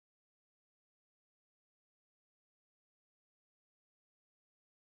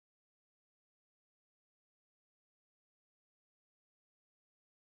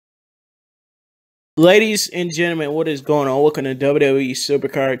Ladies and gentlemen, what is going on? Welcome to WWE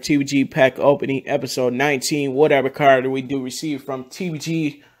SuperCard TBG Pack Opening Episode 19. Whatever card we do receive from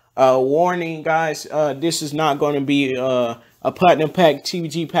TBG. Warning, guys, this is not going to be a Platinum Pack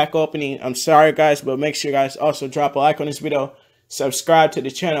TBG Pack Opening. I'm sorry, guys, but make sure you guys also drop a like on this video. Subscribe to the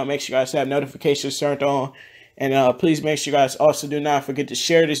channel. Make sure you guys have notifications turned on. And please make sure you guys also do not forget to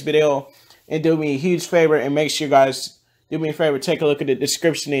share this video. And do me a huge favor and make sure you guys... do me a favor, take a look at the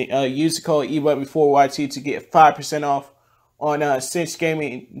description and use the code EBUT4YT to get 5% off on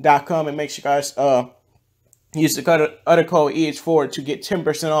cinchgaming.com. And make sure you guys use the other code EH4 to get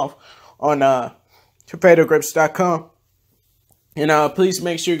 10% off on TorpedoGrips.com. And please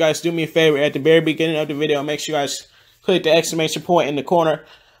make sure you guys do me a favor at the very beginning of the video. Make sure you guys click the exclamation point in the corner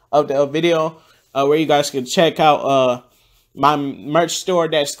of the video where you guys can check out my merch store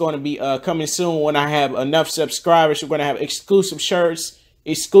that's going to be coming soon when I have enough subscribers. We're going to have exclusive shirts,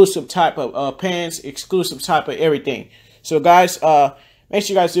 exclusive type of pants, exclusive type of everything. So guys, make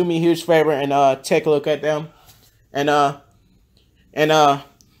sure you guys do me a huge favor and take a look at them. And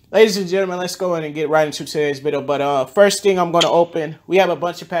ladies and gentlemen, let's go ahead and get right into today's video. But first thing I'm going to open, we have a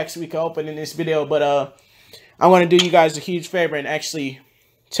bunch of packs we can open in this video, but I'm going to do you guys a huge favor and actually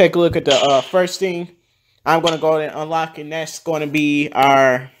take a look at the first thing I'm going to go ahead and unlock, and that's going to be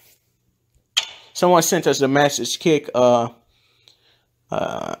our... someone sent us a message, kick such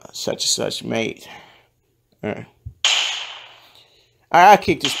and such mate. Alright, I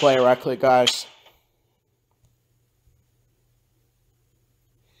kicked this player right click, guys.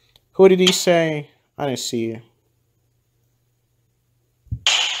 Who did he say? I didn't see it.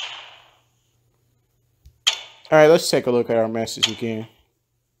 Alright, let's take a look at our message again.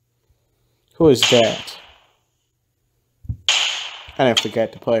 Who is that? I didn't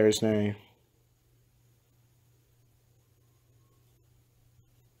forget the player's name.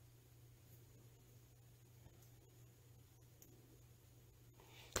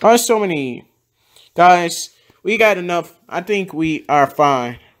 Oh, there's so many. Guys, we got enough. I think we are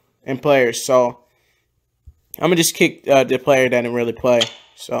fine in players. So, I'm going to just kick the player that didn't really play.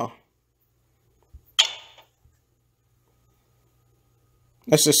 So,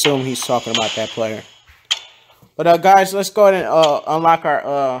 let's assume he's talking about that player. But guys, let's go ahead and unlock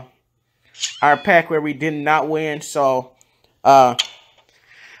our pack where we did not win. So I'm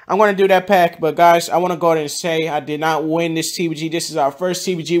going to do that pack. But guys, I want to go ahead and say I did not win this TBG. This is our first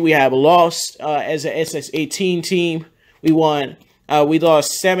TBG we have lost as an SS18 team. We won. We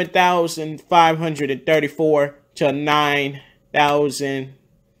lost 7,534 to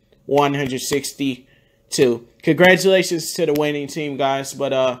 9,162. Congratulations to the winning team, guys.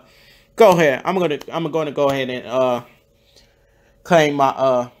 But go ahead. I'm gonna go ahead and claim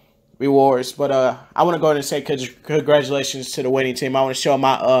my rewards. But I want to go ahead and say congratulations to the winning team. I want to show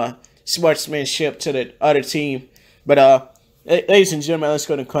my sportsmanship to the other team. But ladies and gentlemen, let's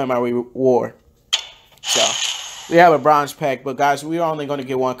go ahead and claim our reward. So we have a bronze pack, but guys, we're only going to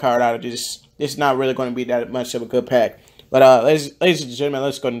get one card out of this. It's not really going to be that much of a good pack. But ladies and gentlemen,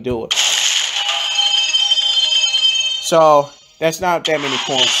 let's go ahead and do it. So that's not that many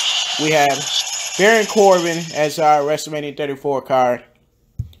points. We have Baron Corbin as our WrestleMania 34 card.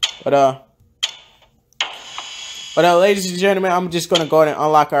 But ladies and gentlemen, I'm just going to go ahead and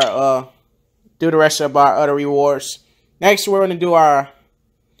unlock our, do the rest of our other rewards. Next, we're going to do our,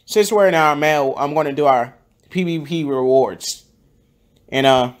 since we're in our mail, I'm going to do our PvP rewards. And,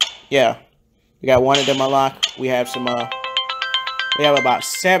 yeah, we got one of them unlocked. We have some, we have about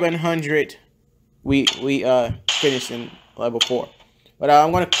 700. We finished in level 4. But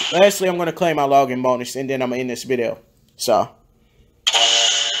lastly, I'm gonna claim my login bonus, and then I'm gonna end this video. So,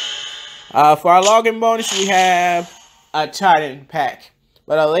 for our login bonus, we have a Titan pack.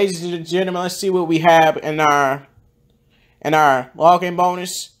 But ladies and gentlemen, let's see what we have in our login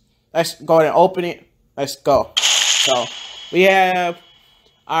bonus. Let's go ahead and open it. Let's go. So, we have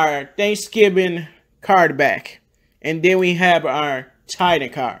our Thanksgiving card back, and then we have our Titan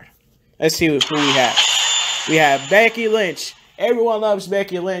card. Let's see who we have. We have Becky Lynch. Everyone loves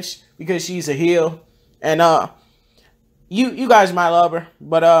Becky Lynch because she's a heel. And you guys might love her,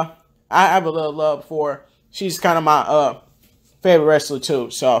 but I have a little love for her. She's kind of my favorite wrestler too.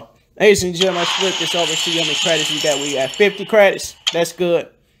 So, ladies and gentlemen, let's flip this over, see how many credits we got. We have 50 credits. That's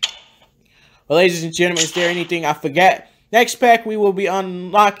good. Well, ladies and gentlemen, is there anything I forgot? Next pack we will be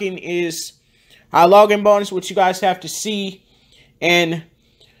unlocking is our login bonus, which you guys have to see in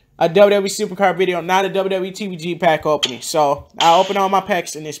a WWE SuperCard video, not a WWE TBG pack opening. So, I'll open all my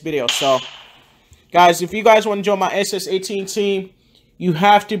packs in this video. So, guys, if you guys want to join my SS18 team, you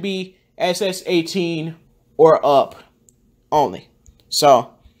have to be SS18 or up only.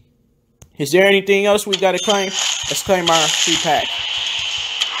 So, Is there anything else we got to claim? Let's claim our free pack.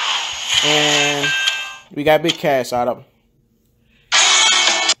 And we got big cash out of them.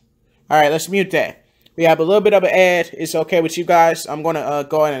 Alright, let's mute that. We have a little bit of an ad. It's okay with you guys. I'm going to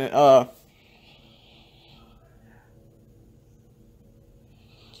go ahead and...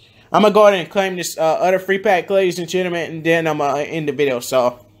 I'm going to go ahead and claim this other free pack, ladies and gentlemen. And then I'm going to end the video.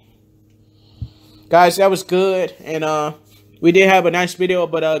 So, guys, that was good. And we did have a nice video.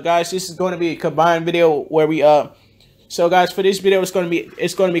 But, guys, this is going to be a combined video where we... So, guys, for this video, it's going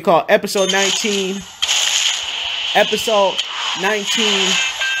to be called Episode 19. Episode 19,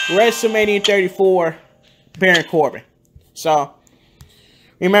 WrestleMania 34, Baron Corbin. So,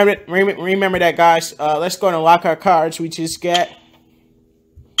 remember that, guys. Let's go and lock our cards we just got.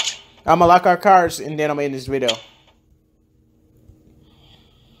 I'm going to lock our cards, and then I'm going to end this video.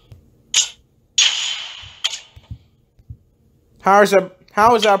 How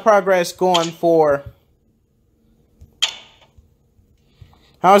is our progress going for...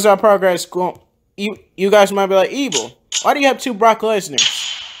 How is our progress going? You guys might be like, Evil, why do you have 2 Brock Lesnars?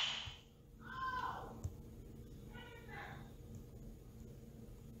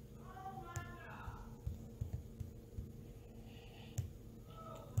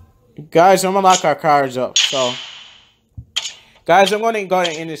 Guys, I'm going to lock our cards up. So, guys, I'm going to go ahead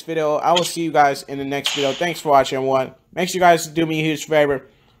and end this video. I will see you guys in the next video. Thanks for watching, everyone. Make sure you guys do me a huge favor.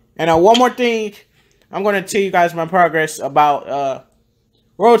 And one more thing. I'm going to tell you guys my progress about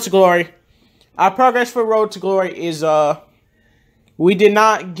Road to Glory. Our progress for Road to Glory is, we did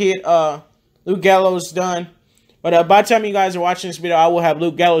not get Luke Gallows done. But by the time you guys are watching this video, I will have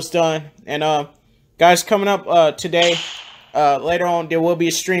Luke Gallows done. And, guys, coming up today... later on, there will be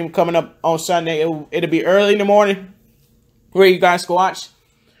a stream coming up on Sunday. It'll be early in the morning where you guys can watch.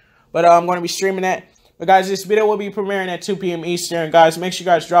 But I'm going to be streaming that. But guys, this video will be premiering at 2 p.m. Eastern. Guys, make sure you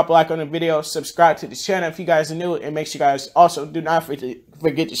guys drop a like on the video. Subscribe to the channel if you guys are new. And make sure you guys also do not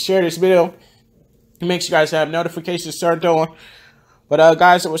forget to share this video. And make sure you guys have notifications turned on. But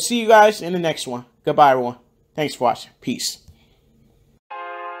guys, I will see you guys in the next one. Goodbye, everyone. Thanks for watching. Peace.